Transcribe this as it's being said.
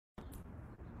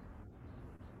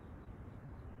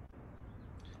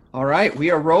All right, we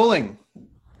are rolling.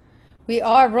 We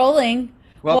are rolling.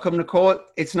 Well, Welcome, Nicole.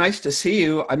 It's nice to see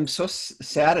you. I'm so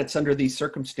sad it's under these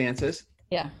circumstances.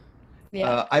 yeah,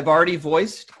 yeah. I've already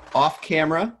voiced off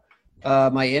camera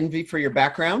my envy for your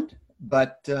background,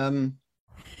 but I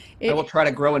will It, try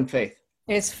to grow in faith.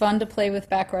 it's fun to play with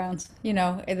backgrounds.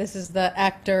 This is the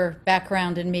actor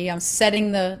background in me. I'm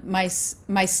setting my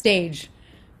stage.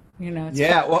 It's fun.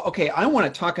 Yeah, well, okay. I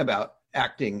want to talk about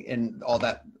acting and all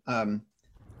that,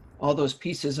 all those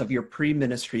pieces of your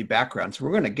pre-ministry background. So we're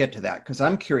going to get to that because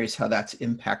I'm curious how that's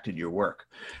impacted your work.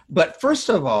 But first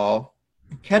of all,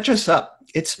 catch us up.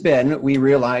 It's been, we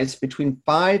realize, between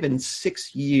 5 and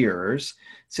 6 years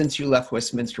since you left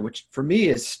Westminster, which for me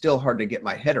is still hard to get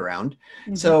my head around.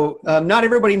 Mhm. So not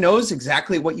everybody knows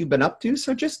exactly what you've been up to.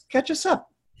 So just catch us up.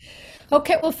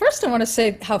 Okay, well, first I want to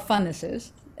say how fun this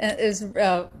is.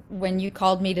 When you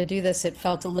called me to do this, it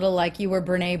felt a little like you were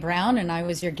Brene Brown and I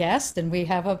was your guest, and we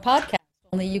have a podcast.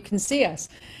 Only you can see us.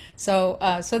 So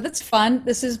that's fun.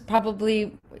 This is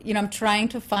probably, I'm trying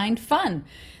to find fun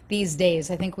these days.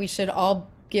 I think we should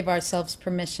all give ourselves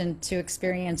permission to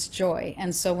experience joy.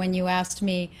 And so when you asked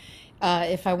me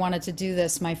if I wanted to do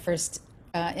this, my first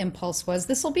impulse was,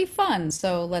 this will be fun.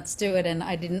 So let's do it. And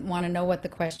I didn't want to know what the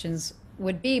questions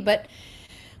would be, but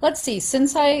let's see.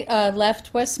 Since I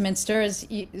left Westminster, as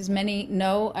many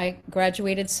know, I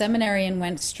graduated seminary and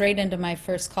went straight into my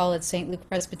first call at St. Luke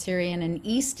Presbyterian in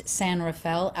East San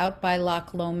Rafael, out by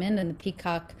Loch Lomond in the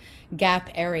Peacock Gap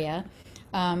area.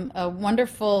 A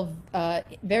wonderful,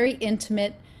 very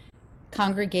intimate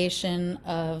congregation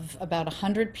of about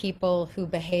 100 people who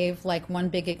behave like one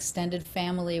big extended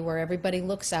family where everybody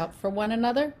looks out for one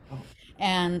another Oh,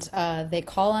 and they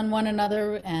call on one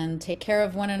another and take care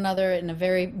of one another in a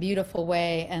very beautiful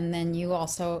way. And then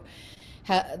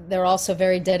they're also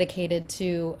very dedicated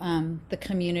to the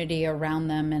community around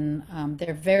them, and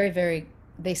they're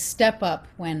they step up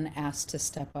when asked to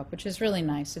step up, which is really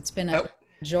nice. It's been a that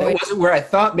joy. wasn't where I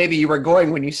thought maybe you were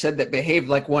going when you said that behaved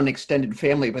like one extended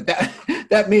family, but that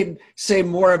that made say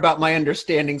more about my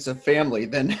understandings of family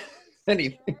than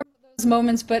anything. Those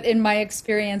moments, but in my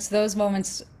experience, those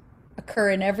moments occur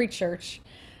in every church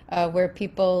where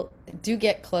people do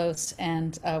get close,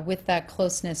 and with that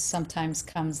closeness sometimes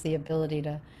comes the ability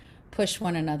to push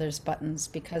one another's buttons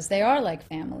because they are like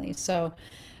family.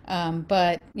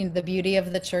 But the beauty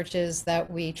of the church is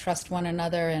that we trust one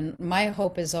another, and my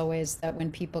hope is always that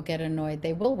when people get annoyed,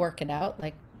 they will work it out,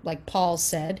 like Paul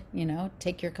said,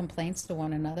 take your complaints to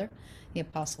one another, the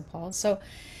Apostle Paul. So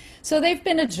they've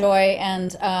been a joy,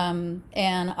 and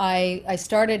I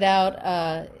started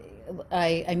out.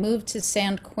 I moved to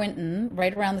San Quentin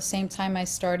right around the same time I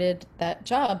started that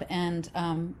job, and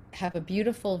have a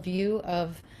beautiful view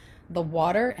of the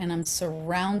water, and I'm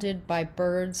surrounded by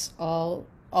birds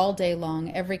all day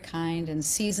long, every kind, and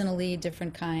seasonally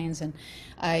different kinds. And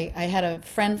I had a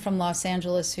friend from Los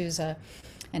Angeles who's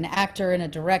an actor and a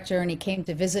director, and he came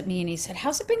to visit me and he said,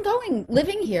 how's it been going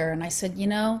living here? And I said,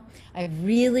 I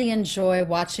really enjoy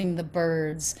watching the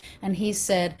birds. And he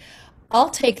said, I'll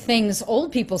take things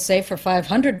old people say for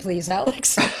 500, please,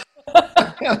 Alex.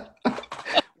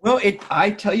 Well,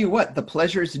 I tell you what, the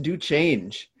pleasures do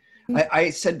change. I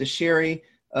said to Sherry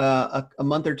a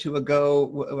month or two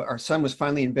ago, our son was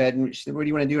finally in bed, and she said, "What do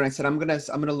you want to do?" And I said, "I'm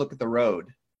gonna look at the road."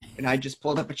 And I just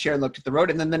pulled up a chair and looked at the road.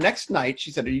 And then the next night,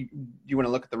 she said, do you want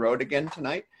to look at the road again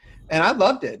tonight?" And I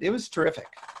loved it. It was terrific.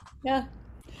 Yeah.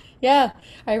 Yeah.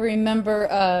 I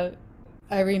remember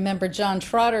John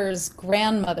Trotter's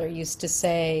grandmother used to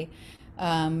say,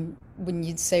 when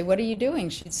you'd say, what are you doing?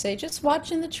 She'd say, just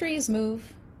watching the trees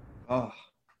move. Oh,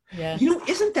 Yeah.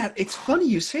 isn't that? It's funny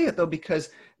you say it though, because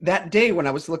that day when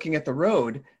I was looking at the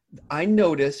road, I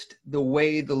noticed the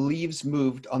way the leaves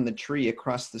moved on the tree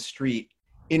across the street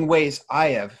in ways I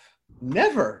have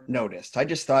never noticed. I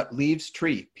just thought leaves,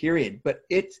 tree, period. But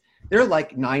there are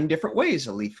like 9 different ways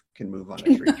a leaf can move on a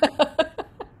tree.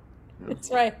 You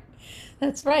That's right.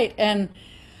 That's right. And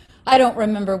I don't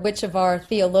remember which of our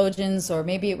theologians, or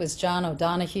maybe it was John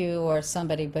O'Donohue or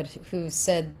somebody, but who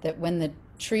said that when the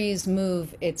trees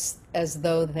move, it's as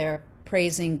though they're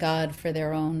praising God for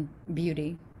their own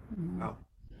beauty. Wow.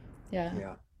 Yeah.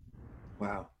 Yeah.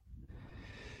 Wow.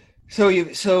 So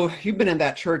you've been in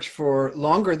that church for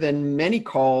longer than many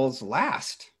calls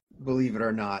last, believe it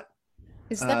or not.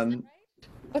 Is that Um,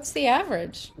 what's the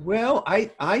average? well,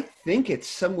 I think it's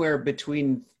somewhere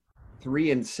between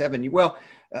 3 and 7. Well,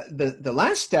 the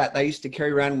last stat I used to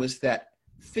carry around was that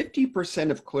 50%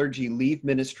 of clergy leave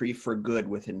ministry for good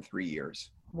within 3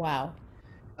 years. Wow.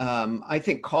 I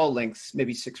think call lengths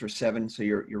maybe 6 or 7, so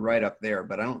you're right up there,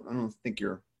 but I don't think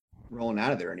you're rolling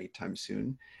out of there anytime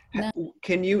soon. No.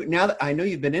 Can you, now that I know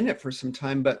you've been in it for some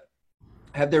time, but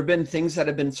have there been things that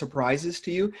have been surprises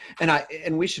to you?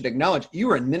 And we should acknowledge you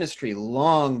were in ministry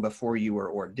long before you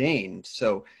were ordained,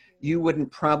 so you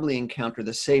wouldn't probably encounter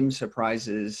the same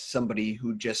surprises somebody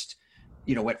who just,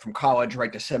 went from college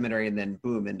right to seminary and then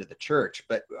boom into the church.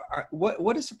 But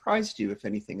what has surprised you, if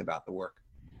anything, about the work?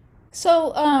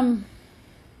 So,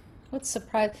 what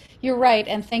surprise? You're right,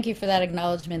 and thank you for that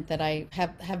acknowledgement that I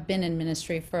have been in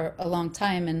ministry for a long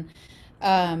time, and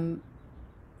um,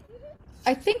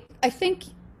 I think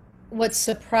what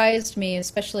surprised me,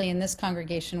 especially in this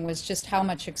congregation, was just how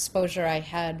much exposure I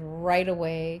had right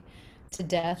away to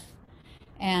death.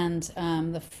 And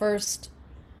the first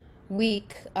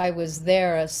week I was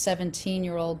there, a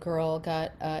 17-year-old girl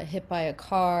got hit by a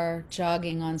car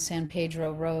jogging on San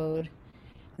Pedro Road.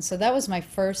 And so that was my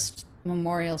first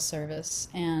memorial service.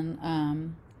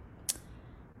 And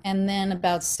then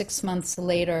about 6 months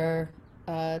later,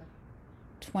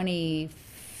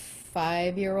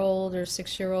 25-year-old or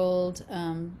 6-year-old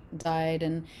died.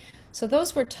 And so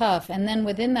those were tough. And then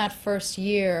within that first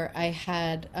year, I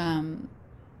had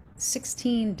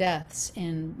 16 deaths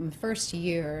in the first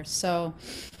year. So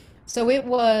it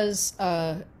was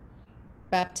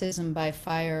baptism by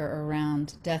fire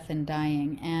around death and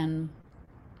dying. And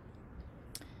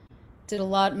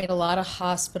made a lot of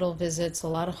hospital visits, a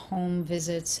lot of home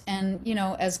visits. And,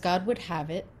 as God would have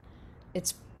it,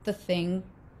 it's the thing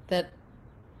that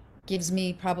gives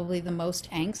me probably the most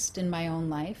angst in my own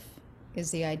life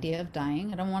is the idea of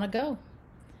dying. I don't want to go.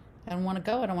 I don't want to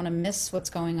go. I don't want to miss what's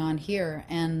going on here.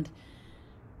 And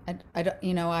I don't,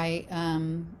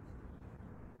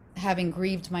 having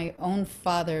grieved my own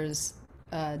father's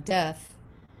death,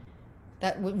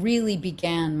 that really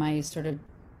began my sort of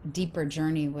deeper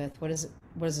journey with what is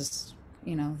this,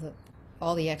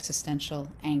 all the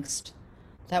existential angst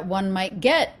that one might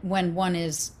get when one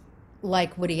is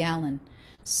like Woody Allen.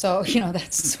 So,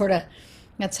 that's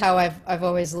how I've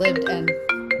always lived. And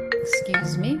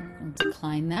excuse me, I'll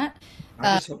decline that.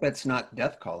 I just hope it's not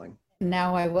death calling.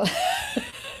 Now I will,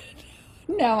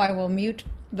 now I will mute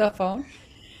the phone.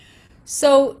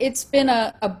 So it's been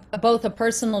both a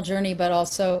personal journey, but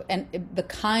also the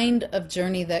kind of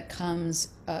journey that comes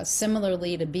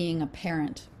similarly to being a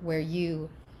parent, where you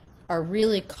are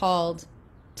really called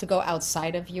to go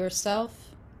outside of yourself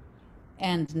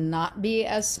and not be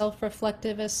as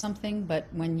self-reflective as something, but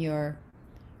when you're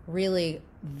really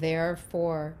there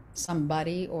for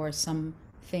somebody or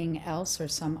something else or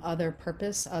some other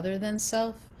purpose other than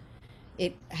self,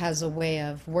 it has a way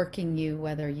of working you,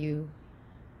 whether you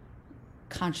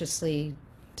consciously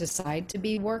decide to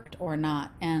be worked or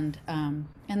not. And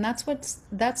that's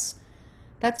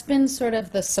been sort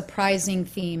of the surprising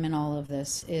theme in all of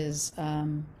this is I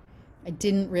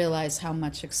didn't realize how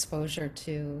much exposure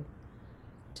to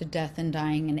death and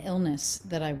dying and illness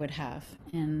that I would have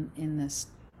in this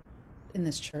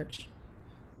church.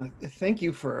 Thank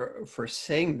you for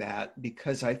saying that,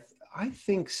 because I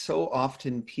think so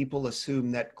often people assume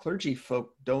that clergy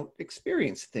folk don't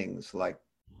experience things like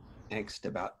angst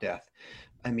about death.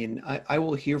 I mean, I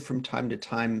will hear from time to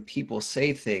time people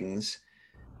say things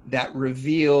that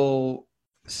reveal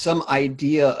some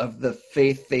idea of the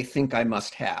faith they think I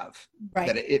must have. Right.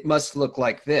 That it must look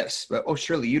like this, but oh,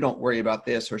 surely you don't worry about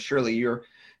this, or surely you're,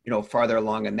 farther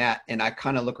along in that. And I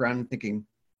kind of look around and thinking,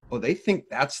 oh, they think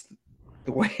that's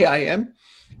the way I am.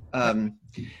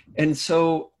 And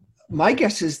so my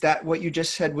guess is that what you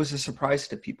just said was a surprise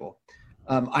to people.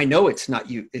 I know it's not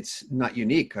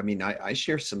unique. I mean, I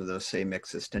share some of those same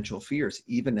existential fears,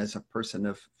 even as a person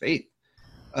of faith.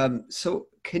 So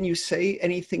can you say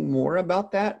anything more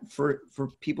about that for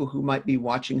people who might be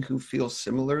watching who feel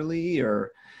similarly,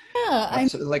 or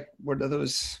like, what are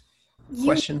those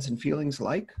questions and feelings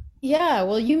like? Yeah,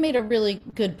 well, you made a really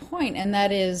good point, and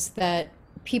that is that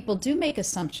people do make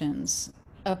assumptions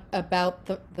about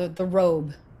the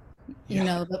robe,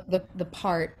 the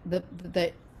part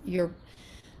that you're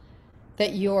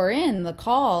in, the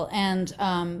call,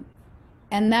 and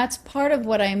that's part of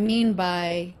what I mean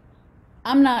by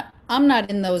I'm not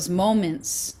in those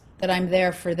moments that I'm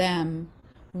there for them,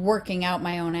 working out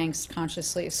my own angst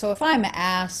consciously. So if I'm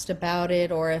asked about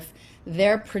it, or if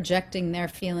they're projecting their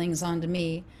feelings onto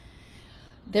me,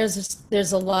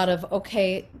 there's a lot of,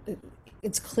 okay,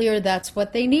 it's clear that's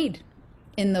what they need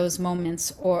in those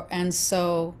moments, and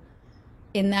so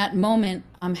in that moment,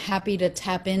 I'm happy to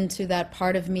tap into that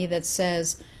part of me that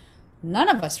says, none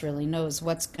of us really knows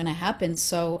what's going to happen.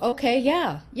 So, okay,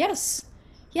 yes,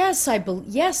 I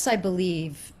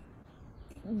believe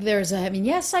there's a heaven.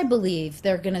 Yes, I believe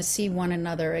they're going to see one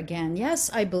another again. Yes,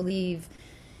 I believe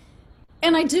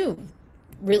And I do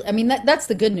really, I mean, that's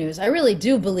the good news. I really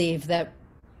do believe that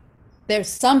there's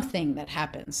something that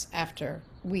happens after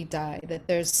we die, that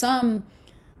there's some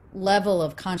level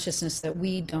of consciousness that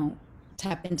we don't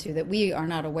tap into, that we are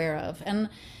not aware of. And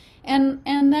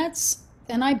that's,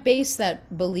 and I base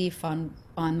that belief on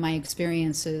my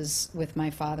experiences with my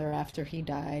father after he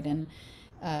died. And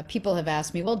people have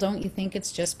asked me, well, don't you think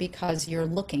it's just because you're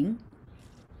looking,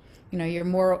 you're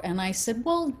more, and I said,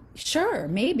 well, sure,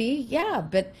 maybe, yeah,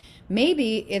 but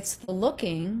maybe it's the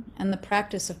looking and the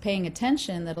practice of paying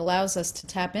attention that allows us to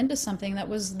tap into something that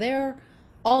was there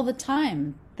all the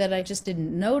time that I just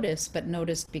didn't notice, but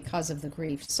noticed because of the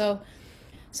grief. So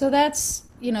that's,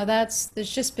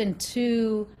 there's just been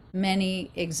too many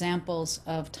examples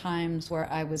of times where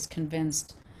I was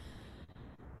convinced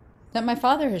that my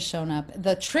father has shown up.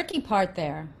 The tricky part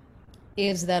there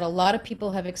is that a lot of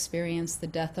people have experienced the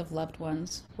death of loved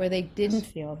ones where they didn't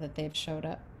feel that they've showed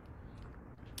up.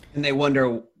 And they wonder,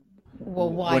 Well,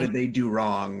 what why? did they do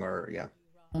wrong? Or, yeah.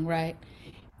 Right.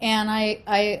 And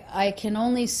I can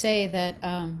only say that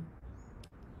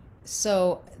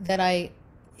so that I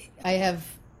have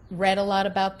read a lot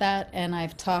about that, and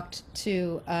I've talked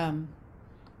to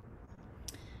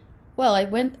well,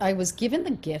 I was given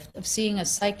the gift of seeing a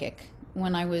psychic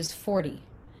when I was 40,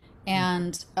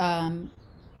 and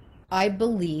I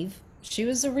believe she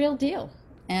was the real deal.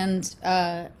 And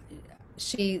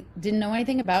she didn't know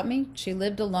anything about me. She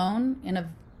lived alone in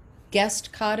a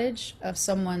guest cottage of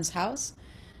someone's house.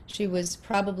 She was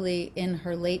probably in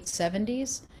her late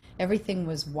 70s. Everything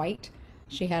was white.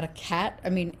 She had a cat. I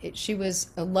mean, she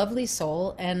was a lovely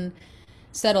soul and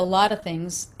said a lot of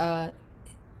things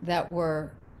that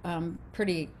were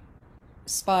pretty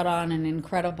spot on and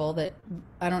incredible that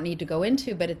I don't need to go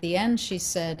into. But at the end, she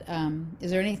said,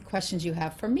 is there any questions you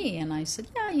have for me? And I said,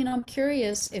 yeah, I'm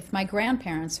curious if my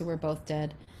grandparents, who were both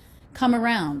dead, come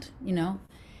around.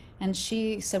 And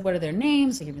she said, what are their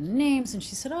names? I gave her the names. And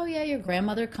she said, oh, yeah, your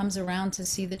grandmother comes around to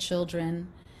see the children,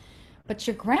 but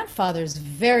your grandfather's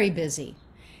very busy.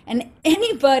 And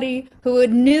anybody who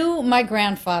knew my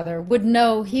grandfather would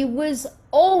know he was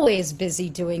always busy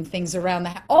doing things around the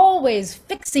house, always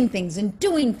fixing things and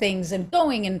doing things and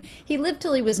going. And he lived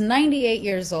till he was 98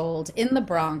 years old in the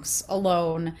Bronx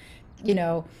alone,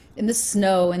 in the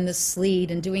snow and the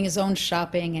sleet and doing his own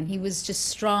shopping. And he was just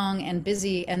strong and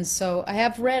busy. And so I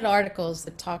have read articles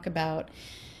that talk about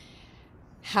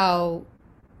how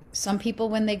some people,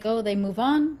 when they go, they move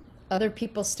on. Other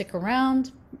people stick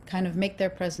around, kind of make their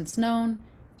presence known.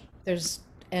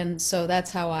 And so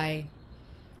that's how I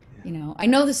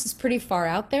know this is pretty far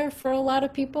out there for a lot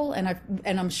of people, and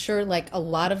I'm sure like a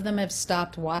lot of them have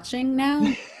stopped watching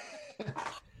now.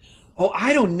 Oh,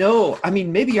 I don't know. I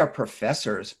mean, maybe our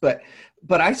professors, but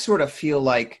I sort of feel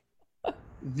like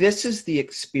this is the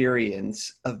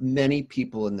experience of many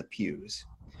people in the pews.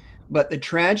 But the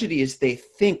tragedy is they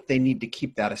think they need to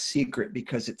keep that a secret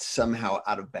because it's somehow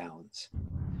out of bounds.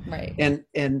 Right.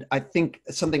 And I think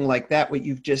something like that, what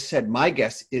you've just said, my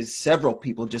guess is several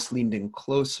people just leaned in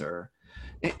closer.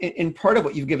 And part of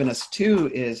what you've given us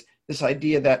too is this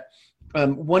idea that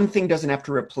one thing doesn't have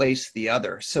to replace the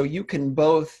other. So you can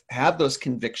both have those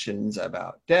convictions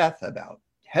about death, about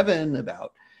heaven,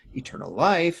 about eternal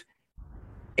life,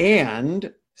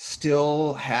 and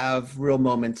still have real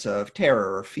moments of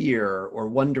terror or fear or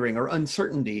wondering or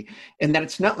uncertainty. And that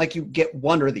it's not like you get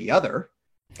one or the other.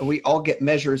 We all get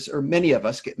measures, or many of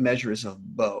us get measures of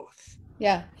both.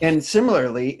 Yeah. And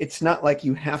similarly, it's not like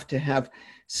you have to have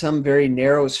some very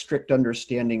narrow, strict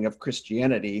understanding of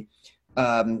Christianity,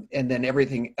 and then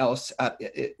everything else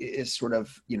is sort of,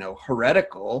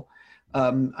 heretical.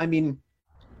 I mean,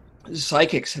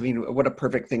 psychics, what a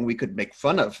perfect thing we could make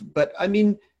fun of. But I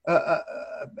mean,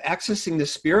 accessing the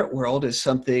spirit world is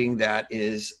something that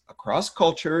is across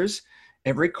cultures.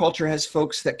 Every culture has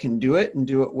folks that can do it and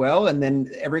do it well. And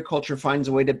then every culture finds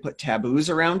a way to put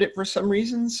taboos around it for some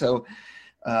reason. So,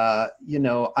 I've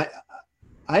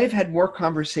had more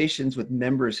conversations with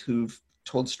members who've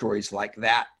told stories like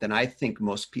that than I think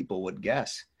most people would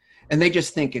guess. And they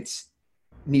just think it's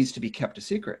needs to be kept a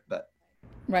secret. But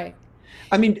Right.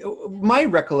 I mean, my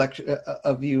recollection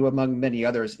of you, among many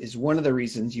others, is one of the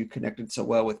reasons you connected so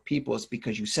well with people is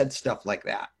because you said stuff like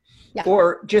that. Yeah.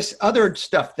 Or just other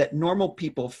stuff that normal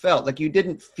people felt. Like you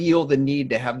didn't feel the need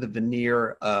to have the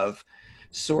veneer of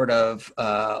sort of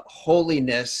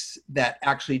holiness that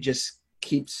actually just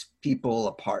keeps people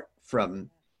apart from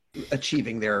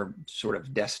achieving their sort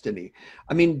of destiny.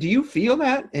 I mean, do you feel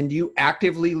that? And do you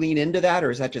actively lean into that?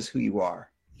 Or is that just who you are?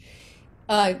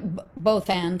 Both,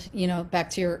 and back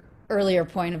to your earlier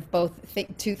point of both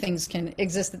two things can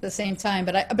exist at the same time.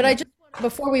 But I just want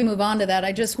before we move on to that,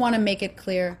 I just want to make it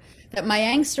clear that my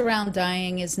angst around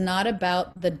dying is not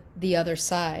about the other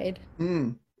side,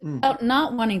 Mm, mm. about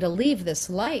not wanting to leave this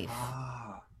life.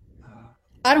 Ah, ah,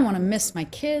 I don't want to miss my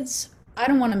kids. I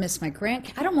don't want to miss my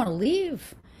I don't want to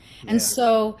leave. And yeah,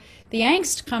 so the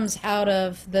angst comes out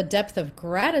of the depth of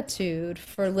gratitude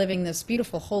for living this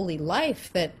beautiful, holy life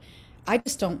that I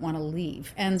just don't want to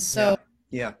leave. And yeah, so,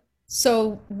 yeah,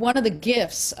 so one of the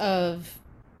gifts of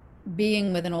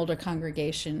being with an older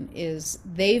congregation is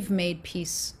they've made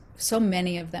peace. So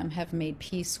many of them have made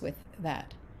peace with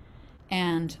that,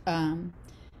 and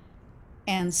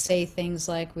say things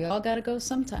like, "We all got to go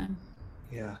sometime."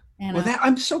 yeah. And Well, that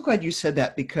I'm so glad you said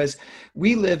that because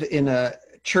we live in a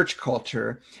church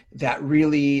culture that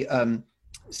really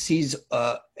sees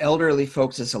elderly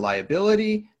folks as a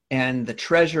liability, and the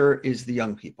treasure is the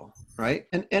young people, right?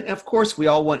 And of course, we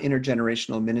all want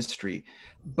intergenerational ministry,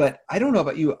 but I don't know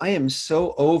about you. I am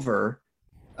so over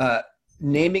uh,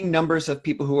 naming numbers of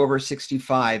people who are over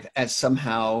 65 as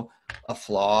somehow a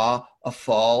flaw, a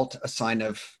fault, a sign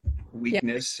of yeah,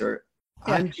 weakness, or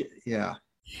yeah, yeah.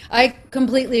 I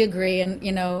completely agree. And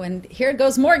and here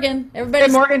goes Morgan. Hey, Everybody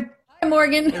say Morgan, hi,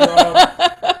 Morgan. Hey Rob.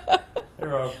 Hey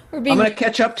Rob. We're I'm being going to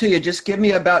catch up to you. Just give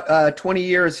me about 20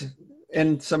 years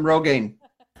and some Rogaine.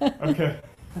 Okay.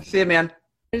 See you, man.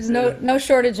 there's See ya. no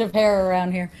shortage of hair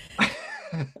around here.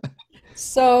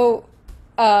 So,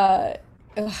 uh,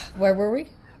 where were we?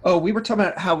 Oh, we were talking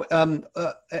about how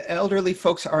elderly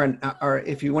folks are,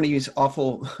 if you want to use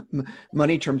awful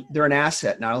money terms, they're an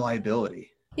asset, not a liability.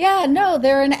 Yeah, no,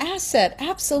 they're an asset,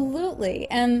 absolutely.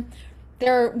 And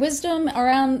their wisdom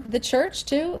around the church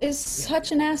too is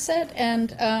such an asset.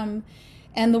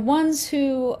 And the ones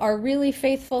who are really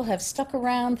faithful have stuck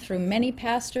around through many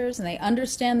pastors, and they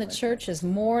understand the Right. church is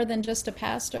more than just a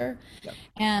pastor. Yep.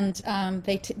 And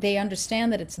they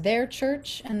understand that it's their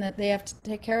church and that they have to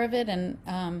take care of it. And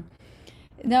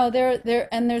no,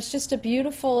 and there's just a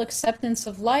beautiful acceptance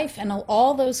of life, and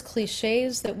all those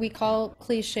cliches that we call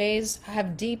cliches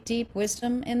have deep, deep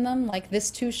wisdom in them, like "this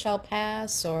too shall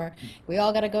pass," or "we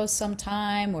all got to go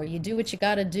sometime," or "you do what you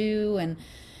got to do." And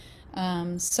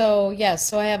so yes,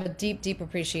 so I have a deep, deep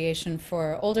appreciation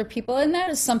for older people, and that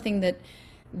is something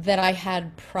that I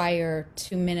had prior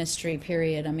to ministry.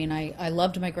 Period. I mean, I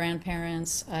loved my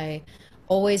grandparents. I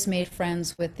always made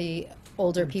friends with the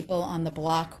older people on the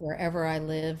block wherever I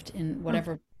lived, in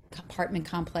whatever apartment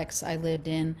complex I lived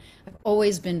in. I've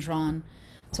always been drawn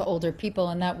to older people,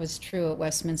 and that was true at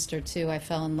Westminster too. I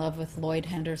fell in love with Lloyd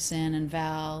Henderson and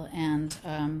Val and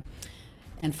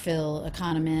Phil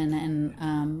Economan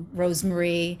and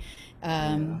Rosemary,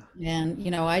 Yeah.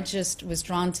 and I just was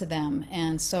drawn to them.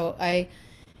 And so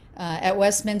at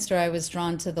Westminster, I was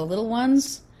drawn to the little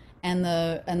ones and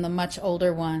the much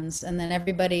older ones, and then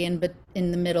everybody in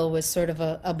the middle was sort of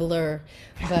a blur.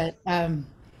 But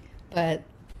but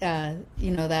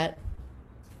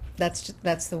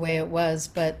that's the way it was.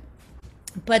 But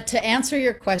to answer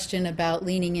your question about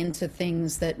leaning into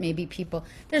things that maybe people,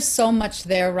 there's so much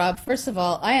there, Rob. First of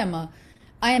all, I am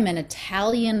an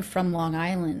Italian from Long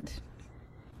Island.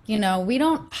 We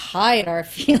don't hide our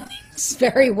feelings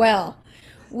very well.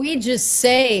 We just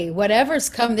say whatever's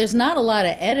come. There's not a lot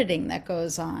of editing that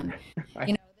goes on.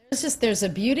 Right. There's a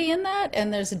beauty in that,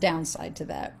 and there's a downside to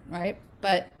that, right?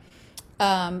 But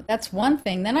that's one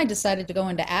thing. Then I decided to go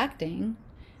into acting,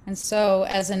 and so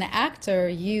as an actor,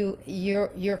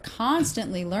 you're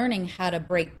constantly learning how to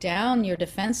break down your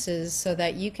defenses so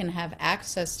that you can have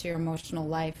access to your emotional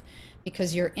life,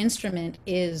 because your instrument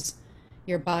is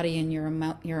your body and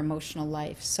your emotional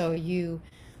life. So you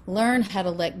learn how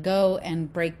to let go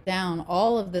and break down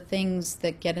all of the things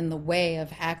that get in the way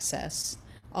of access,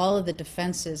 all of the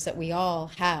defenses that we all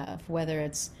have, whether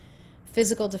it's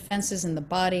physical defenses in the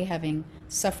body, having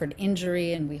suffered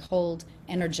injury, and we hold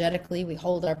energetically, we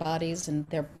hold our bodies, and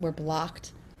we're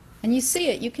blocked. And you see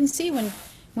it. You can see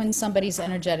when somebody's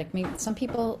energetic. I mean, some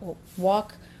people will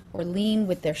walk or lean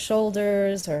with their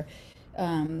shoulders, or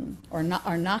not,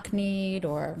 are knock-kneed,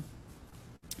 or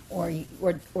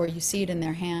you see it in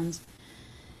their hands.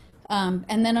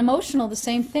 And then emotional, the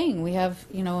same thing. We have,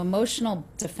 emotional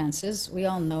defenses. We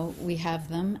all know we have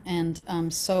them. And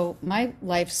so my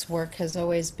life's work has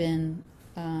always been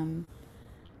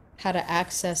how to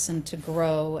access and to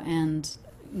grow. And,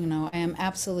 I am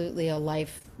absolutely a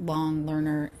lifelong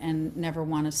learner and never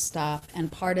want to stop.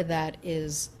 And part of that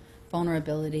is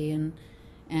vulnerability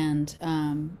and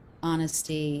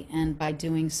honesty. And by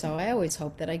doing so, I always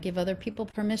hope that I give other people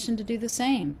permission to do the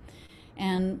same.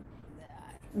 And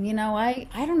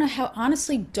I don't know how,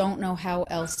 honestly, don't know how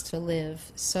else to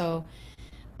live. So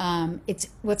it's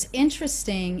what's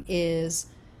interesting is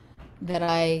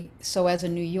so as a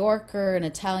New Yorker, an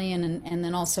Italian, and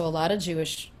then also a lot of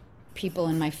Jewish people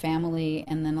in my family,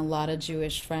 and then a lot of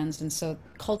Jewish friends. And so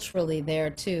culturally there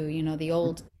too,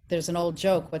 there's an old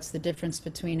joke, what's the difference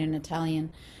between an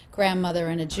Italian grandmother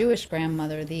and a Jewish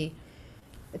grandmother? The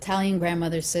Italian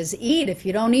grandmother says, eat, if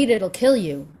you don't eat, it'll kill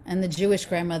you. And the Jewish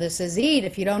grandmother says, eat,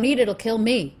 if you don't eat, it'll kill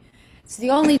me. It's the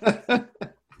only,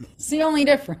 it's the only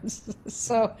difference.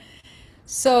 So,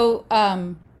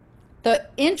 the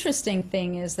interesting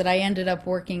thing is that I ended up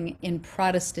working in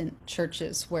Protestant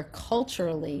churches where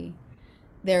culturally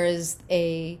there is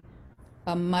a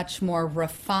much more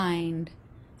refined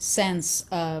sense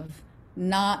of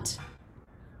not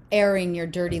airing your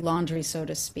dirty laundry, so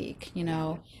to speak,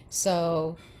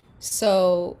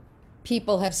 So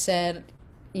people have said,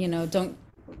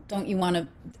 don't you want to,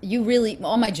 you really,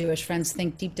 all my Jewish friends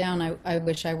think deep down, I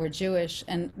wish I were Jewish,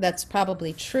 and that's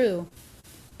probably true.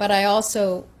 But I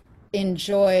also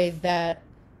enjoy that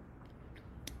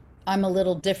I'm a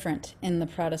little different in the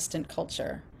Protestant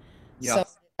culture. Yeah. So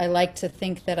I like to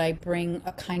think that I bring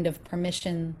a kind of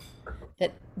permission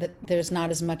that there's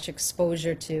not as much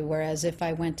exposure to, whereas if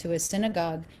I went to a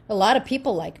synagogue, a lot of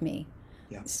people like me.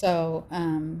 Yeah. So,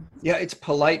 yeah, it's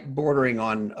polite bordering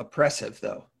on oppressive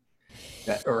though,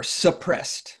 or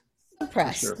suppressed.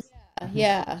 suppressed. Sure.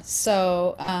 Yeah.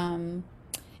 So,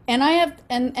 and I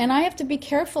have to be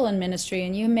careful in ministry,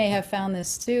 and you may have found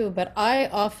this too, but I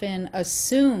often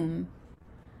assume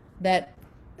that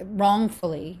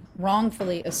wrongfully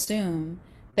assume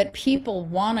that people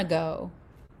want to go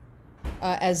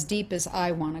as deep as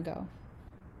I want to go.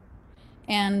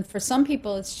 And for some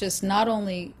people, it's just not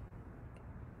only,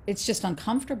 it's just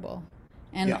uncomfortable.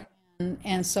 And Yeah.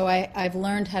 and so I've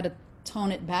learned how to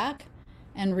tone it back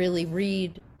and really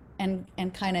read and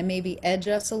kind of maybe edge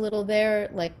us a little there,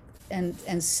 like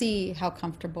and see how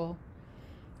comfortable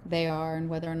they are and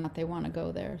whether or not they want to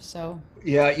go there. So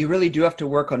Yeah, you really do have to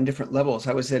work on different levels.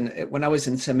 When I was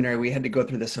in seminary, we had to go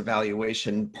through this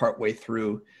evaluation partway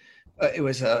through. It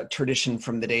was a tradition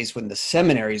from the days when the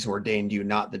seminaries ordained you,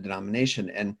 not the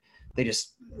denomination, and they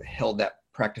just held that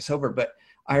practice over. But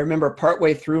I remember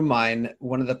partway through mine,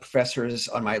 one of the professors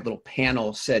on my little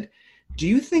panel said, "Do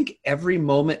you think every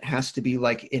moment has to be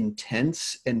like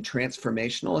intense and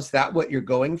transformational? Is that what you're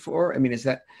going for? I mean, is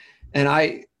that?" And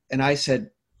I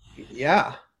said,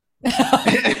 "Yeah."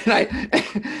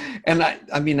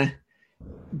 I mean,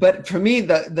 but for me,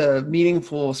 the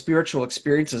meaningful spiritual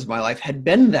experiences of my life had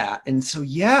been that. And so,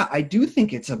 yeah, I do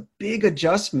think it's a big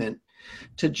adjustment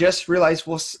to just realize,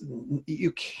 well,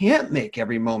 you can't make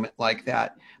every moment like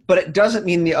that, but it doesn't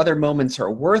mean the other moments are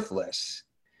worthless.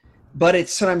 But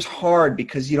it's sometimes hard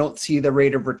because you don't see the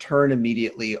rate of return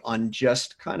immediately on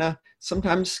just kind of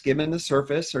sometimes skimming the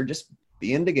surface or just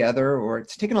being together, or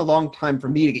it's taken a long time for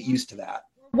me to get used to that.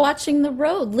 watching the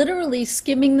road, literally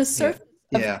skimming the Yeah. surface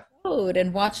of Yeah. the road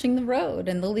and watching the road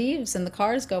and the leaves and the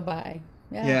cars go by.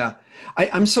 Yeah. Yeah.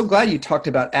 I'm so glad you talked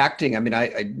about acting. I mean,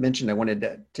 I mentioned I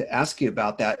wanted to ask you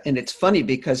about that. And it's funny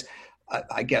because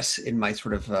I guess in my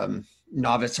sort of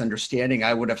novice understanding,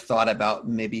 I would have thought about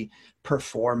maybe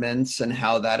performance and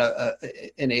how that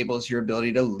enables your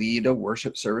ability to lead a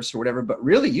worship service or whatever. But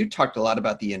really, you talked a lot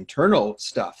about the internal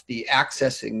stuff, the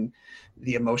accessing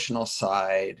the emotional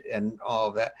side and all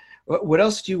of that. What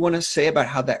else do you want to say about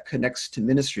how that connects to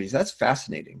ministries? That's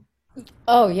fascinating.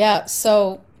 Oh, yeah.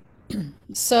 So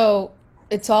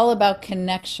it's all about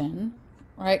connection,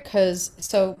 right?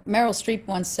 So Meryl Streep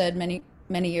once said many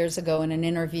years ago in an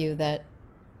interview that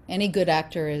any good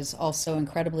actor is also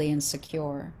incredibly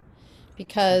insecure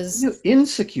because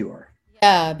Insecure.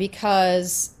 yeah,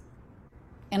 because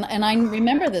and I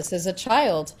remember this as a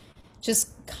child,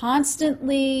 just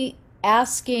constantly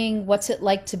asking what's it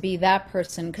like to be that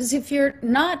person, because if you're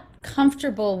not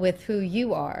comfortable with who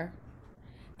you are,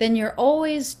 then you're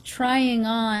always trying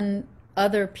on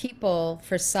other people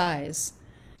for size.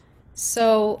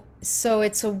 So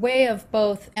it's a way of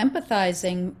both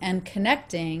empathizing and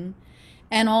connecting,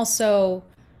 and also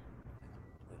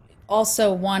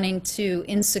wanting to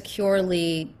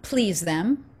insecurely please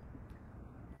them,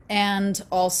 and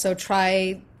also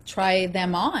try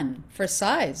them on for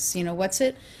size.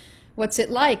 What's it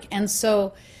like? And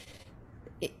so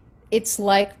it's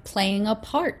like playing a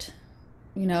part.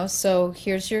 So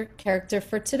here's your character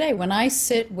for today. When I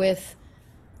sit with,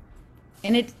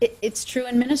 and it's true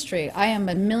in ministry, I am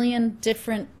a million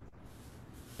different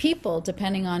people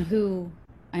depending on who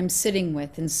I'm sitting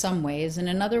with in some ways, and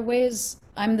in other ways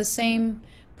I'm the same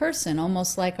person,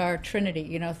 almost like our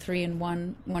Trinity, three and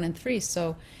one, one and three.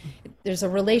 So there's a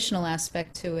relational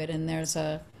aspect to it, and there's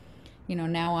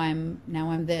now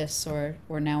I'm this or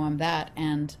now I'm that,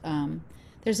 and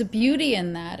there's a beauty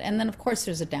in that. And then, of course,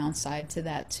 there's a downside to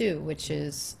that too, which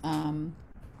is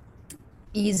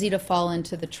easy to fall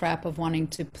into the trap of wanting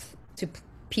to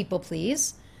people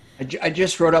please. I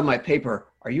just wrote on my paper,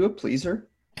 are you a pleaser?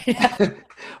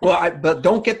 Well, but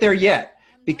don't get there yet,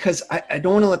 because I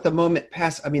don't want to let the moment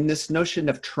pass. I mean, this notion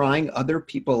of trying other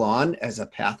people on as a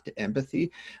path to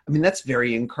empathy, I mean, that's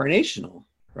very incarnational,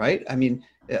 right? I mean,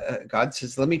 God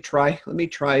says, let me try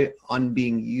on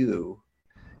being you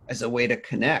as a way to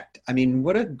connect. I mean,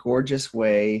 what a gorgeous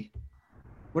way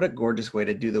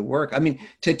to do the work. I mean,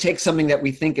 to take something that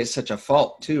we think is such a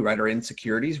fault too, right? Our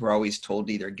insecurities, we're always told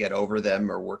to either get over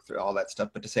them or work through all that stuff.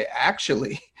 But to say,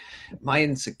 actually, my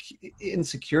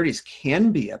insecurities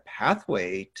can be a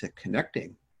pathway to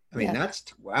connecting. I mean, that's,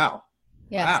 wow.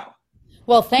 Yes. Wow.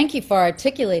 Well, thank you for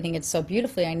articulating it so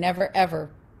beautifully. I never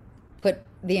ever put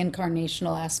the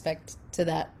incarnational aspect to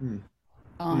that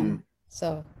on.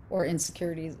 So, or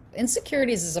insecurities.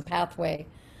 Insecurities is a pathway.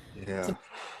 Yeah.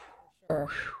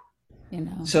 You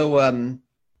know.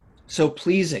 So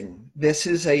pleasing. This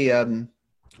is a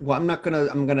well, I'm not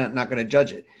gonna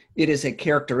judge it. It is a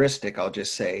characteristic, I'll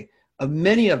just say, of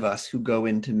many of us who go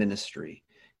into ministry,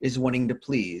 is wanting to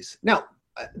please. Now,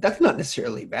 that's not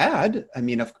necessarily bad. I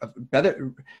mean,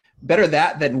 better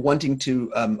that than wanting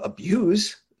to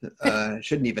abuse.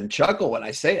 Shouldn't even chuckle when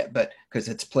I say it, but because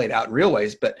it's played out in real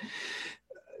ways. But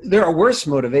there are worse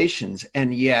motivations,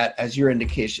 and yet, as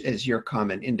your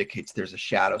comment indicates, there's a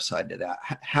shadow side to that.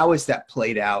 How is that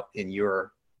played out in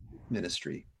your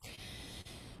ministry?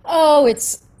 Oh,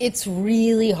 it's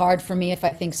really hard for me if I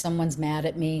think someone's mad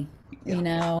at me. Yeah. You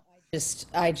know,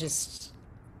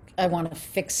 I want to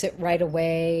fix it right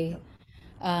away.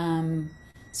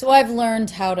 So I've learned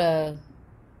how to.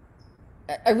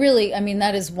 I mean,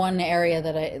 that is one area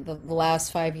that the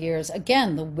last 5 years,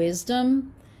 again, the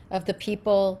wisdom of the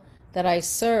people that I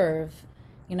serve.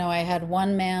 You know, I had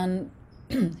one man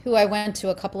who I went to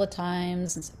a couple of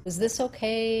times and said, "Is this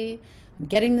okay? I'm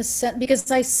getting the sense,"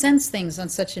 because I sense things on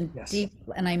such a deep,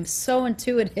 and I'm so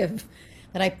intuitive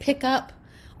that I pick up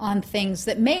on things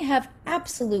that may have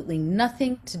absolutely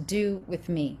nothing to do with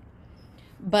me.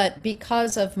 But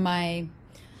because of my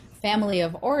family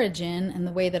of origin and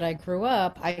the way that I grew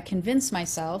up, I convinced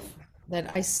myself that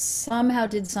I somehow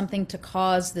did something to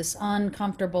cause this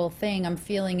uncomfortable thing I'm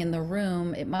feeling in the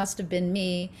room. It must have been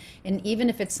me. And even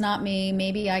if it's not me,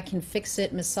 maybe I can fix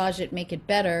it, massage it, make it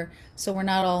better, so we're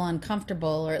not all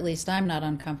uncomfortable, or at least I'm not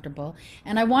uncomfortable.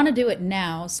 And I want to do it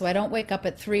now so I don't wake up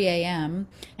at 3 a.m.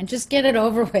 and just get it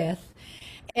over with.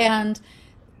 And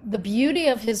the beauty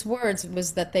of his words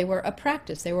was that they were a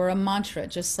practice. They were a mantra,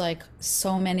 just like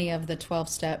so many of the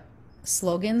 12-step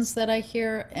slogans that I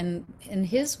hear. And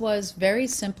his was very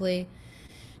simply,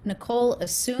 Nicole,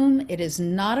 assume it is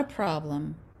not a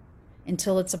problem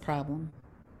until it's a problem.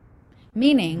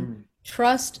 Meaning,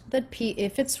 trust that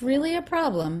if it's really a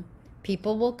problem,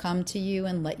 people will come to you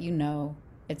and let you know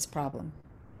it's a problem.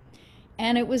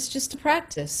 And it was just a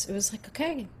practice. It was like,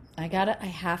 okay, I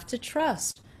have to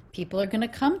trust. People are going to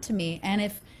come to me. And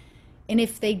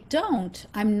if they don't,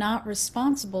 I'm not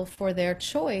responsible for their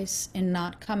choice in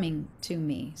not coming to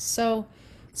me. So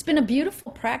it's been a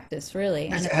beautiful practice, really.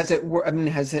 Has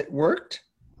it worked?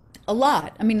 A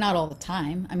lot. I mean, not all the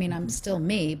time. I mean, I'm still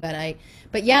me, but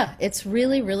yeah, it's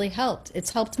really, really helped.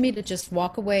 It's helped me to just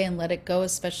walk away and let it go,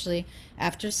 especially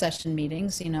after session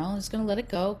meetings. You know, I'm just going to let it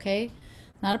go. Okay,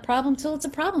 not a problem till it's a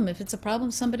problem. If it's a problem,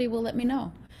 somebody will let me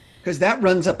know. Because that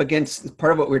runs up against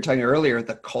part of what we were talking earlier,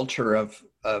 the culture of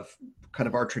kind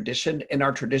of our tradition,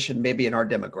 maybe in our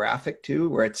demographic too,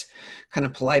 where it's kind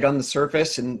of polite on the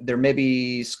surface and there may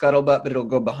be scuttlebutt, but it'll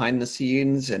go behind the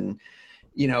scenes, and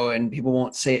you know, and people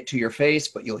won't say it to your face,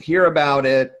 but you'll hear about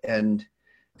it. And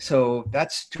so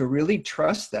that's, to really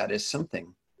trust that is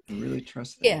something. To really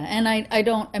trust that. Yeah, and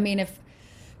I mean,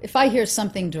 if I hear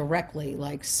something directly,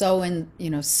 like so and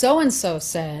so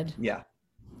said, yeah,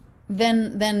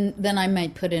 then I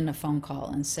might put in a phone call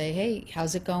and say, hey,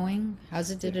 how's it going?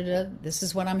 How's it? This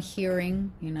is what I'm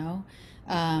hearing. You know,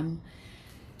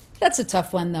 that's a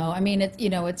tough one though. I mean,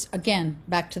 it's again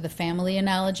back to the family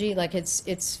analogy. Like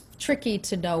it's tricky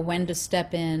to know when to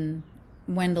step in,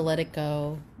 when to let it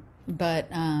go, but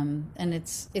and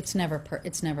it's never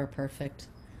perfect.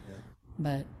 Yeah.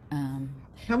 But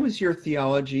how has your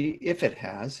theology, if it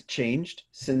has, changed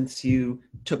since you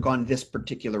took on this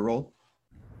particular role?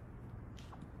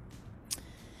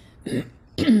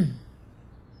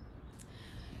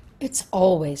 It's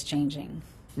always changing.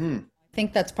 Mm. I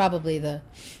think that's probably the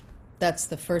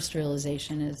first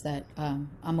realization, is that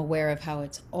I'm aware of how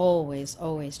it's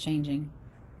always changing.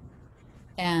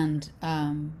 And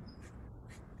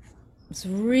it's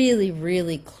really,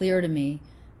 really clear to me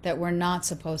that we're not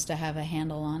supposed to have a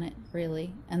handle on it,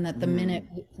 really. And that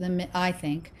Mm. I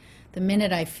think, the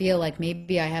minute I feel like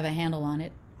maybe I have a handle on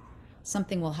it,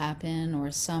 something will happen or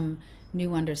some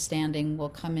new understanding will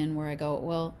come in where I go,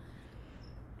 well,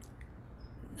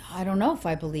 I don't know if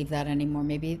I believe that anymore.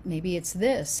 Maybe it's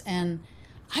this. And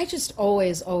I just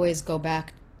always go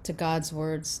back to God's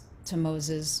words to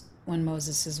Moses when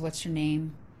Moses says, "What's your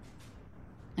name?"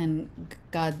 And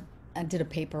God, I did a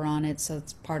paper on it, so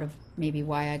it's part of maybe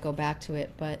why I go back to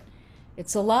it. But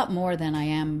it's a lot more than I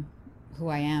am who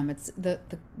I am. It's the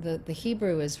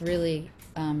Hebrew is really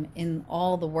in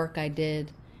all the work I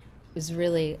did was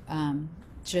really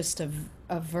just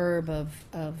a verb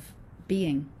of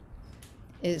being.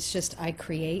 It's just I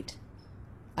create,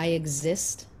 I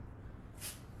exist,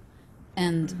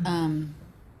 and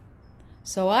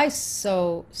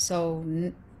so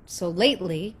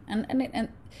lately, and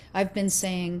I've been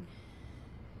saying,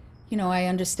 I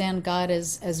understand God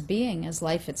as being, as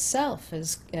life itself,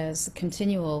 as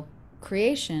continual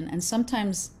creation, and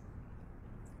sometimes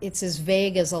it's as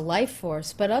vague as a life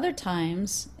force, but other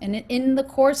times, and in the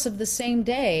course of the same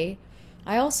day,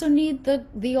 I also need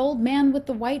the old man with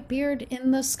the white beard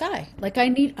in the sky. Like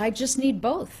I just need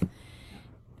both,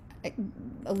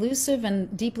 elusive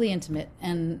and deeply intimate,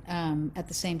 and at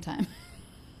the same time.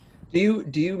 Do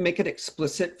you make it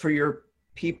explicit for your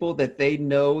people that they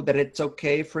know that it's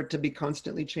okay for it to be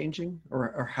constantly changing,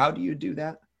 or how do you do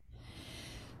that?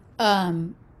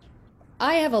 Um,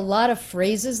 I have a lot of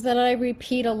phrases that I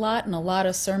repeat a lot in a lot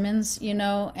of sermons,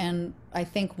 and I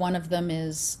think one of them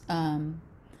is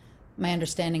my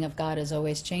understanding of God is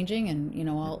always changing, and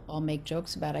I'll make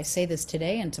jokes about I say this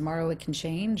today and tomorrow it can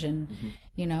change, and Mhm.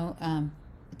 you know um,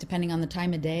 depending on the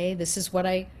time of day, this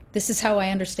is how I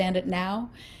understand it now,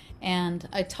 and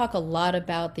I talk a lot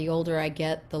about the older I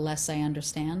get, the less I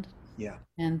understand, Yeah.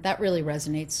 and that really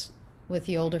resonates with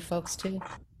the older folks too.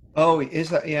 Oh, is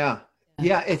that, yeah.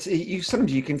 Yeah. Yeah, you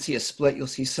sometimes you can see a split. You'll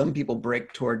see some people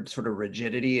break toward sort of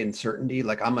rigidity and certainty,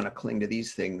 like I'm going to cling to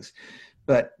these things.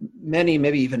 But many,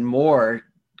 maybe even more,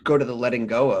 go to the letting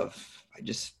go of,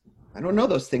 I don't know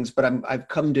those things, but I've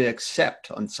come to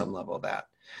accept on some level that.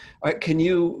 All right, can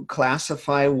you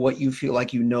classify what you feel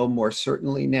like you know more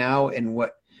certainly now and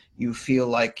what you feel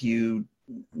like you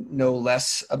know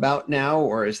less about now,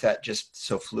 or is that just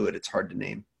so fluid it's hard to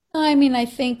name? I mean, I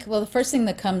think, well, the first thing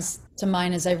that comes to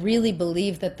mind is I really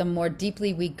believe that the more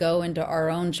deeply we go into our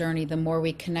own journey, the more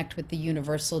we connect with the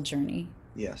universal journey.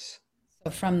 Yes.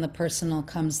 So from the personal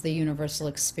comes the universal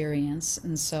experience.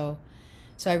 And so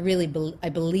I really I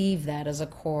believe that as a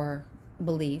core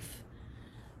belief.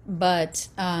 But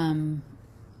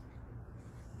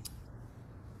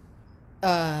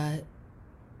uh,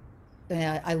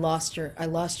 yeah, I lost your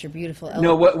beautiful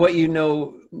No, eloquence. what you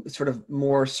know sort of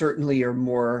more certainly or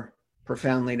more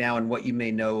profoundly now, and what you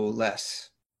may know less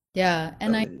Yeah,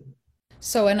 and so I then.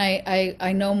 so and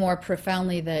I know more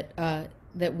profoundly that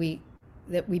that we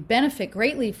that we benefit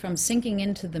greatly from sinking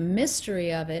into the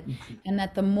mystery of it, Mhm. and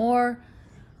that the more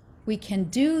we can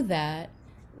do that,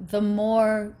 the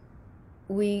more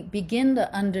we begin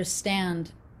to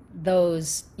understand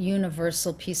those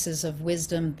universal pieces of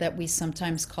wisdom that we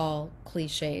sometimes call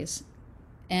cliches.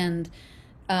 And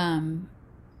um,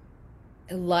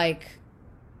 like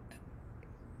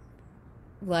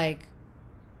like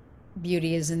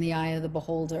beauty is in the eye of the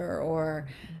beholder,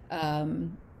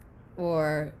 um,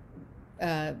 or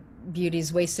uh,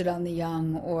 beauty's wasted on the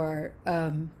young, or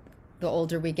the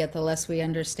older we get, the less we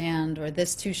understand, or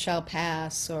this too shall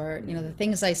pass, or the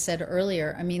things I said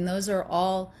earlier. I mean, those are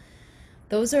all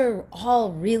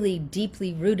really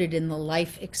deeply rooted in the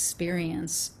life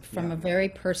experience from Yeah. a very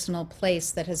personal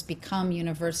place that has become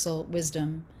universal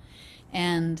wisdom.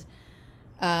 And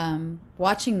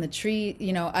watching the tree,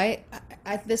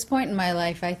 at this point in my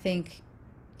life, I think,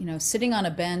 sitting on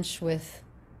a bench with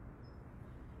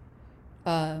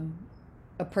um,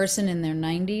 a person in their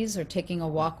 90s or taking a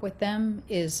walk with them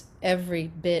is every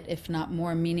bit, if not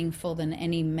more meaningful than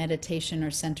any meditation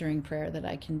or centering prayer that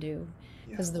I can do.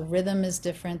 Yeah. Because the rhythm is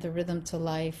different, the rhythm to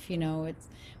life. It's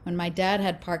when my dad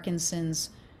had Parkinson's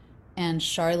and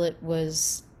Charlotte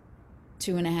was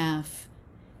 2.5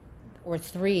 or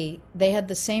 3, they had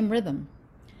the same rhythm.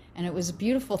 And it was a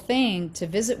beautiful thing to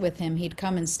visit with him. He'd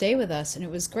come and stay with us, and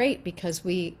it was great because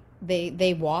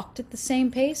they walked at the same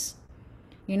pace.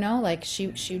 Like she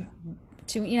Yeah.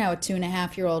 two a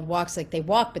 2.5-year-old walks like they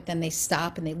walk, but then they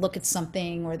stop and they look at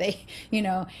something, or they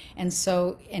and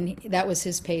that was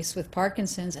his pace with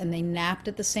Parkinson's, and they napped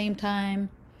at the same time,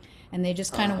 and they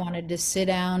just kind of Ah, wanted to sit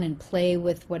down and play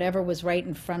with whatever was right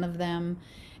in front of them.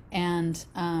 And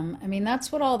I mean,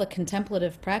 that's what all the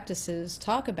contemplative practices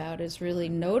talk about, is really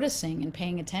noticing and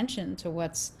paying attention to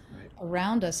what's Right.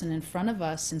 around us and in front of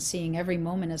us and seeing every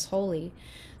moment as holy.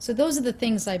 So those are the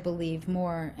things I believe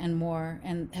more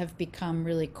and have become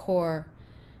really core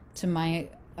to my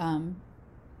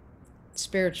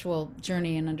spiritual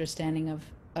journey and understanding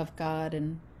of God.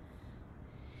 And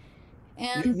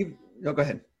No, go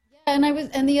ahead. and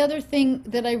and the other thing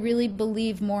that I really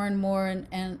believe more and more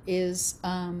and is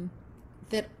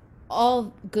that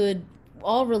all good,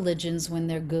 all religions, when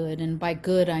they're good, and by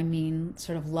good I mean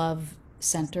sort of love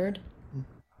centered,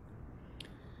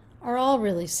 are all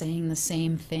really saying the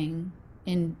same thing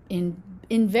in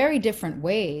very different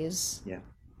ways. Yeah.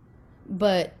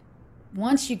 But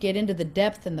once you get into the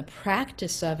depth and the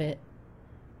practice of it,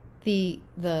 the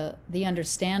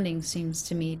understanding seems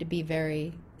to me to be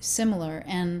very similar.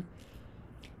 And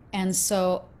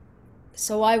so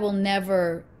I will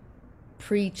never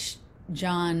preach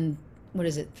John, what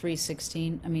is it,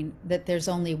 3:16? I mean, that there's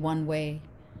only one way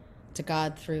to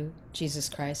God through Jesus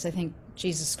Christ. I think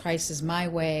Jesus Christ is my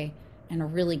way, and a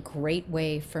really great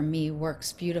way for me,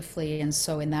 works beautifully. And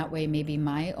so in that way, maybe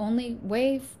my only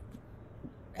way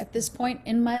at this point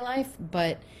in my life.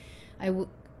 But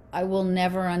I will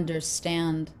never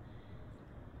understand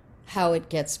how it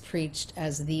gets preached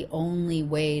as the only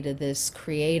way to this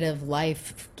creative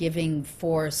life-giving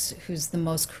force who's the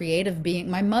most creative being.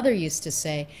 My mother used to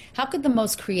say, how could the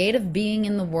most creative being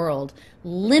in the world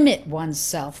limit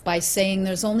oneself by saying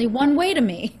there's only one way to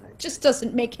me? It just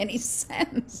doesn't make any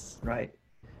sense. Right.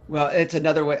 Well, it's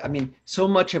another way. I mean, so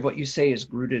much of what you say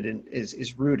is rooted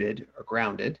is rooted or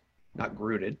grounded, not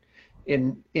rooted,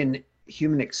 in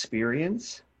human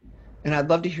experience. And I'd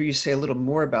love to hear you say a little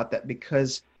more about that,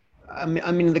 because I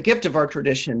mean, the gift of our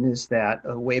tradition is that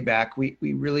way back, we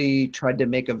really tried to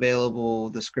make available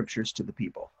the scriptures to the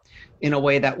people in a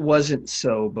way that wasn't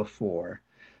so before.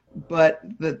 But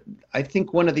I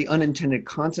think one of the unintended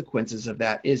consequences of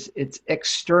that is it's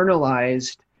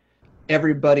externalized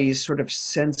everybody's sort of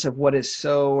sense of what is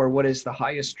so, or what is the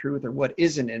highest truth, or what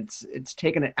isn't. It's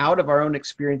taken it out of our own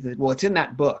experience. Well, it's in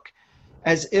that book,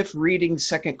 as if reading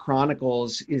Second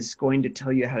Chronicles is going to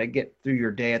tell you how to get through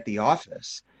your day at the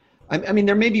office. I mean,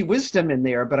 there may be wisdom in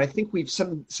there, but I think we've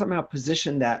somehow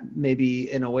positioned that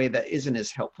maybe in a way that isn't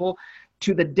as helpful,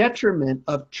 to the detriment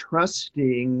of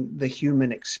trusting the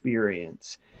human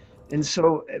experience. And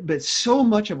so, but so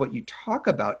much of what you talk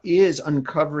about is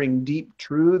uncovering deep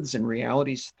truths and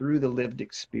realities through the lived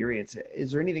experience.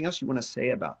 Is there anything else you want to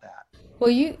say about that? Well,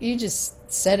 you just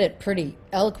said it pretty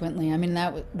eloquently. I mean,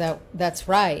 that's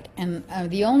right. And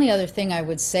the only other thing I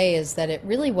would say is that it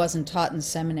really wasn't taught in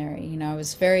seminary. You know,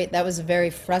 that was a very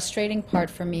frustrating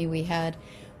part for me.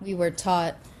 We were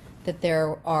taught that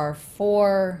there are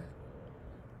four,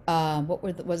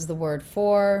 was the word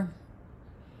four?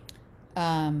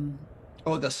 Oh,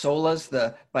 the solas,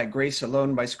 the by grace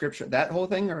alone, by scripture, that whole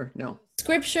thing, or no?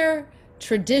 Scripture,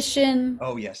 tradition.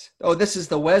 Oh, yes. Oh, this is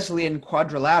the Wesleyan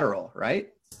quadrilateral, right?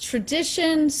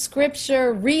 Tradition,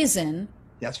 scripture, reason.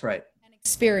 That's right. And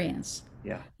experience.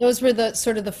 Yeah. Those were the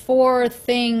sort of the four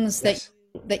things Yes.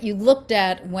 that you looked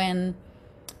at when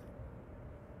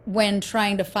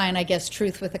trying to find, I guess,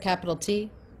 truth with a capital T.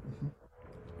 Mm-hmm.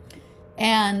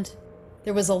 And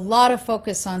there was a lot of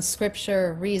focus on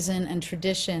scripture, reason, and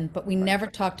tradition, but we never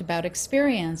talked about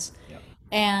experience. Yep.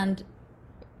 And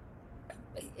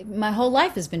my whole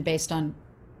life has been based on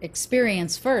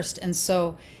experience first. And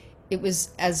so it was,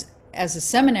 as a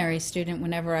seminary student,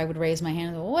 whenever I would raise my hand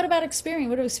and go, well, what about experience?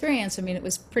 What about experience? I mean, it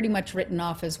was pretty much written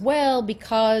off as, well,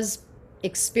 because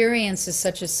experience is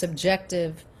such a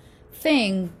subjective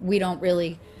thing, we don't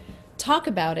really talk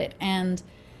about it. And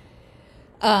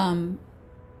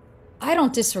I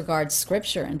don't disregard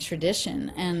scripture and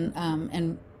tradition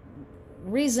and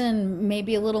reason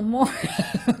maybe a little more,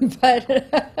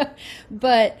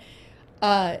 but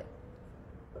I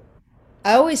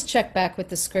always check back with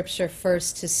the scripture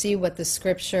first to see what the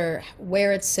scripture,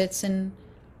 where it sits in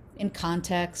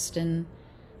context, and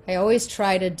I always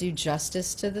try to do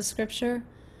justice to the scripture,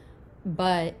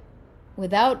 but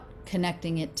without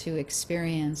connecting it to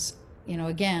experience. You know,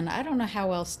 again, I don't know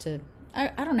how else to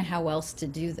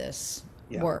do this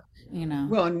work, you know.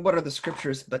 Well, and what are the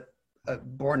scriptures but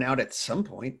born out at some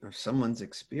point of someone's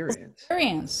experience?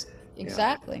 Experience,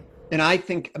 exactly. Yeah. And I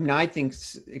think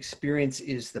experience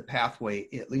is the pathway,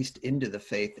 at least into the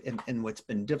faith. And what's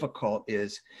been difficult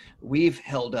is we've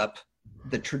held up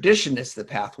the tradition as the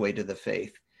pathway to the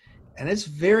faith. And it's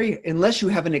unless you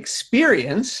have an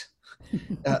experience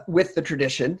with the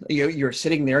tradition, you're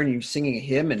sitting there and you're singing a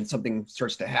hymn and something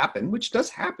starts to happen, which does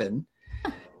happen.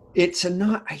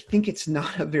 I think it's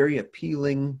not a very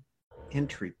appealing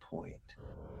entry point.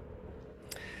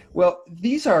 Well,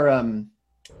 these are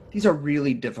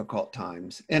really difficult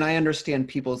times, and I understand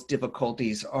people's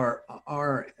difficulties are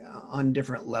on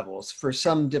different levels. For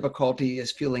some, difficulty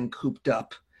is feeling cooped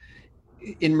up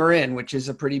in Marin, which is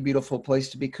a pretty beautiful place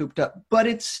to be cooped up, but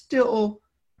it's still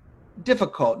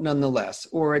difficult nonetheless.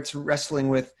 Or it's wrestling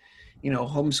with,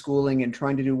 homeschooling and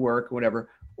trying to do work or whatever,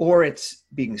 or it's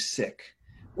being sick,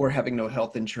 or having no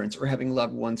health insurance, or having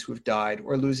loved ones who have died,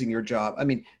 or losing your job. I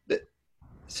mean,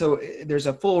 so there's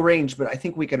a full range, but I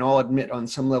think we can all admit on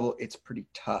some level it's pretty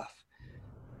tough.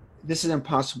 This is an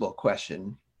impossible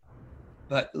question,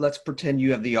 but let's pretend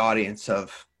you have the audience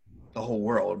of the whole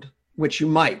world, which you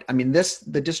might. I mean,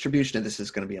 the distribution of this is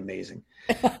going to be amazing.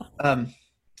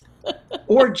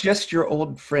 Or just your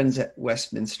old friends at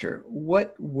Westminster.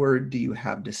 What word do you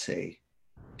have to say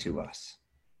to us?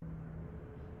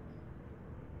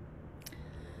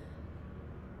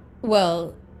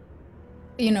 Well,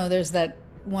 there's that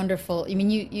wonderful, I mean,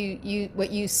 you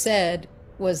what you said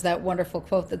was that wonderful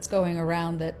quote that's going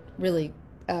around that really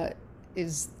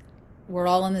is, we're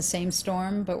all in the same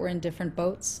storm, but we're in different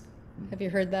boats. Have you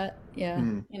heard that? Yeah.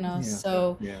 Yeah.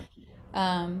 So, Yeah.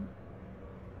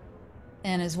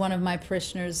 and as one of my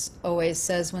parishioners always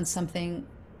says, when something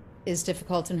is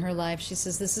difficult in her life, she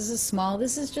says, this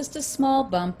is just a small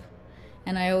bump.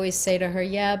 And I always say to her,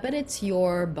 yeah, but it's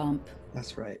your bump.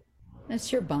 That's right.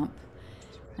 It's your bump.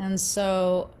 And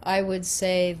so I would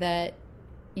say that,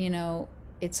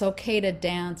 it's okay to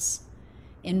dance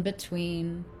in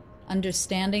between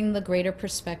understanding the greater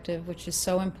perspective, which is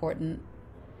so important,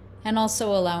 and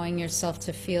also allowing yourself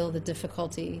to feel the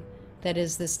difficulty that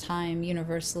is this time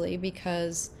universally,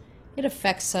 because it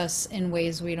affects us in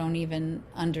ways we don't even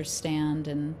understand.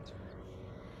 And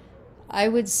I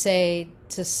would say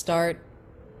to start,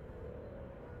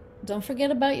 don't forget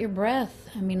about your breath.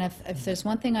 I mean, if there's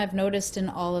one thing I've noticed in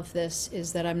all of this,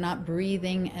 is that I'm not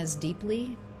breathing as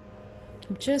deeply.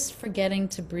 I'm just forgetting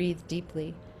to breathe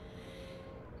deeply.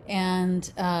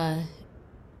 And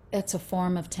it's a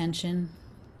form of tension.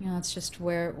 It's just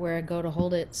where I go to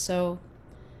hold it. So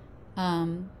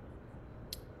don't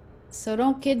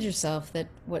kid yourself that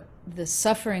what the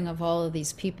suffering of all of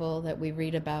these people that we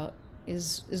read about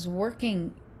is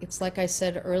working. It's like I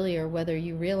said earlier, whether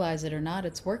you realize it or not,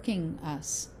 it's working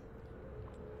us.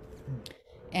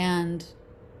 And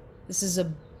this is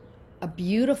a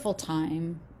beautiful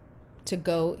time to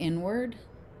go inward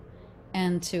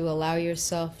and to allow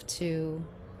yourself to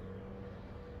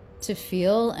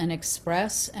feel and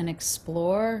express and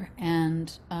explore,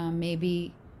 and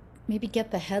maybe get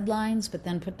the headlines, but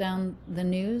then put down the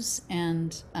news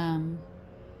and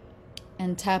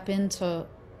tap into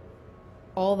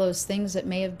all those things that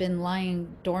may have been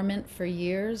lying dormant for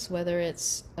years, whether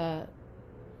it's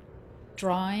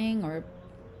drawing or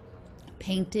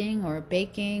painting or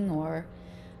baking, or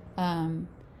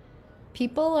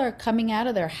people are coming out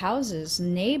of their houses,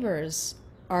 neighbors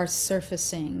are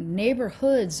surfacing,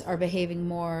 neighborhoods are behaving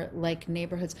more like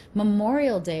neighborhoods.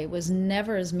 Memorial Day was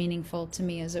never as meaningful to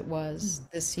me as it was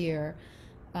this year.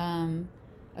 A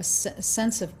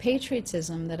sense of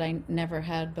patriotism that I never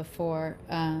had before.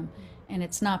 And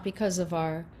it's not because of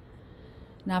our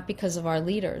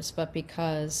leaders, but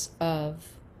because of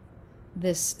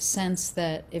this sense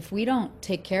that if we don't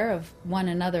take care of one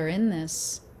another in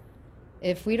this,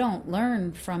 if we don't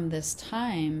learn from this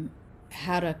time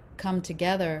how to come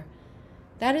together,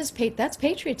 that's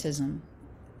patriotism,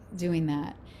 doing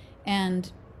that.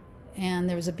 And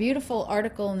there was a beautiful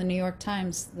article in the New York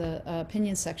Times, the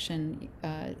opinion section,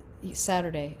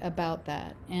 Saturday, about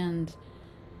that. And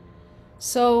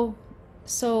so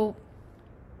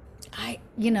I,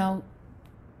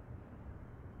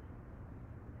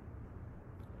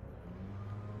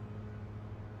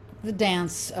 the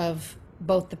dance of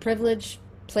both the privileged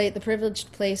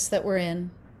place that we're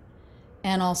in,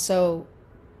 and also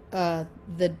the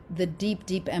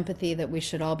deep empathy that we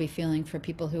should all be feeling for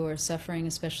people who are suffering,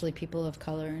 especially people of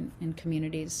color in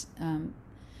communities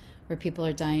where people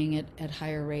are dying at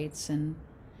higher rates, and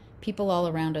people all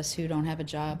around us who don't have a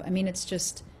job. I mean, it's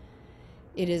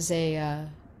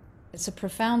a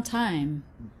profound time.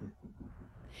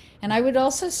 And I would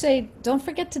also say, don't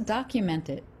forget to document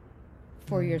it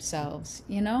for yourselves,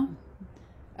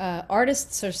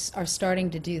 Artists are starting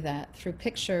to do that through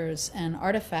pictures and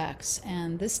artifacts,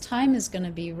 and this time is going to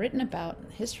be written about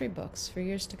in history books for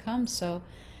years to come. So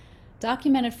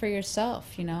document it for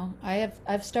yourself.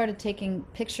 I've started taking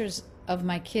pictures of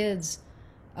my kids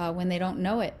when they don't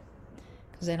know it,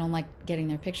 because they don't like getting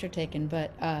their picture taken.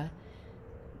 But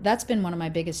that's been one of my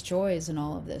biggest joys in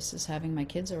all of this, is having my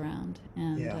kids around.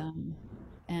 Yeah.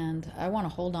 And I want to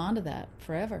hold on to that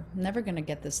forever. I'm never going to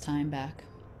get this time back.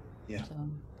 Yeah. So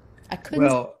I couldn't.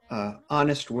 Well,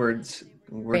 honest words,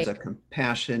 words Great. of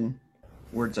compassion,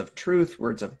 words of truth,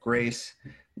 words of grace.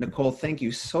 Nicole, thank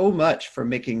you so much for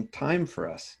making time for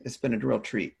us. It's been a real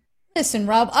treat. Listen,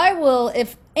 Rob, I will,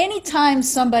 if anytime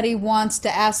somebody wants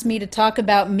to ask me to talk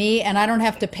about me and I don't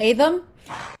have to pay them,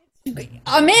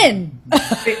 I'm in.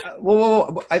 Hey,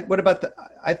 whoa. What about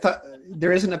I thought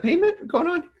there isn't a payment going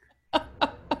on?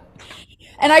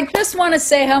 And I just want to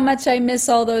say how much I miss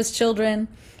all those children,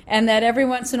 and that every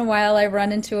once in a while I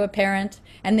run into a parent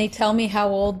and they tell me how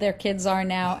old their kids are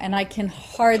now, and I can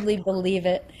hardly believe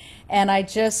it. And I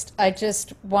just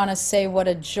want to say what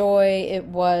a joy it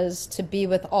was to be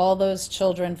with all those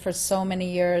children for so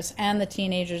many years, and the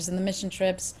teenagers and the mission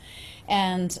trips,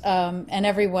 and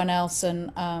everyone else.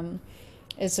 And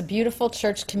it's a beautiful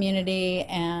church community,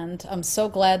 and I'm so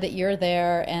glad that you're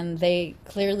there. And they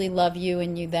clearly love you,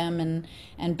 and you them,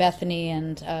 and Bethany,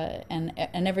 and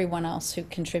everyone else who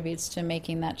contributes to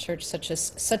making that church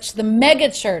such the mega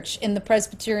church in the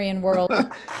Presbyterian world.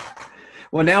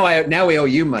 Well, now we owe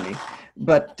you money,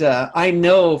 but I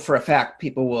know for a fact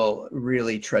people will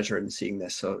really treasure in seeing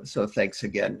this. So thanks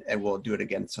again, and we'll do it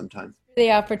again sometime.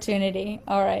 The opportunity.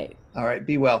 All right. All right,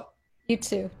 be well. You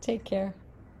too. Take care.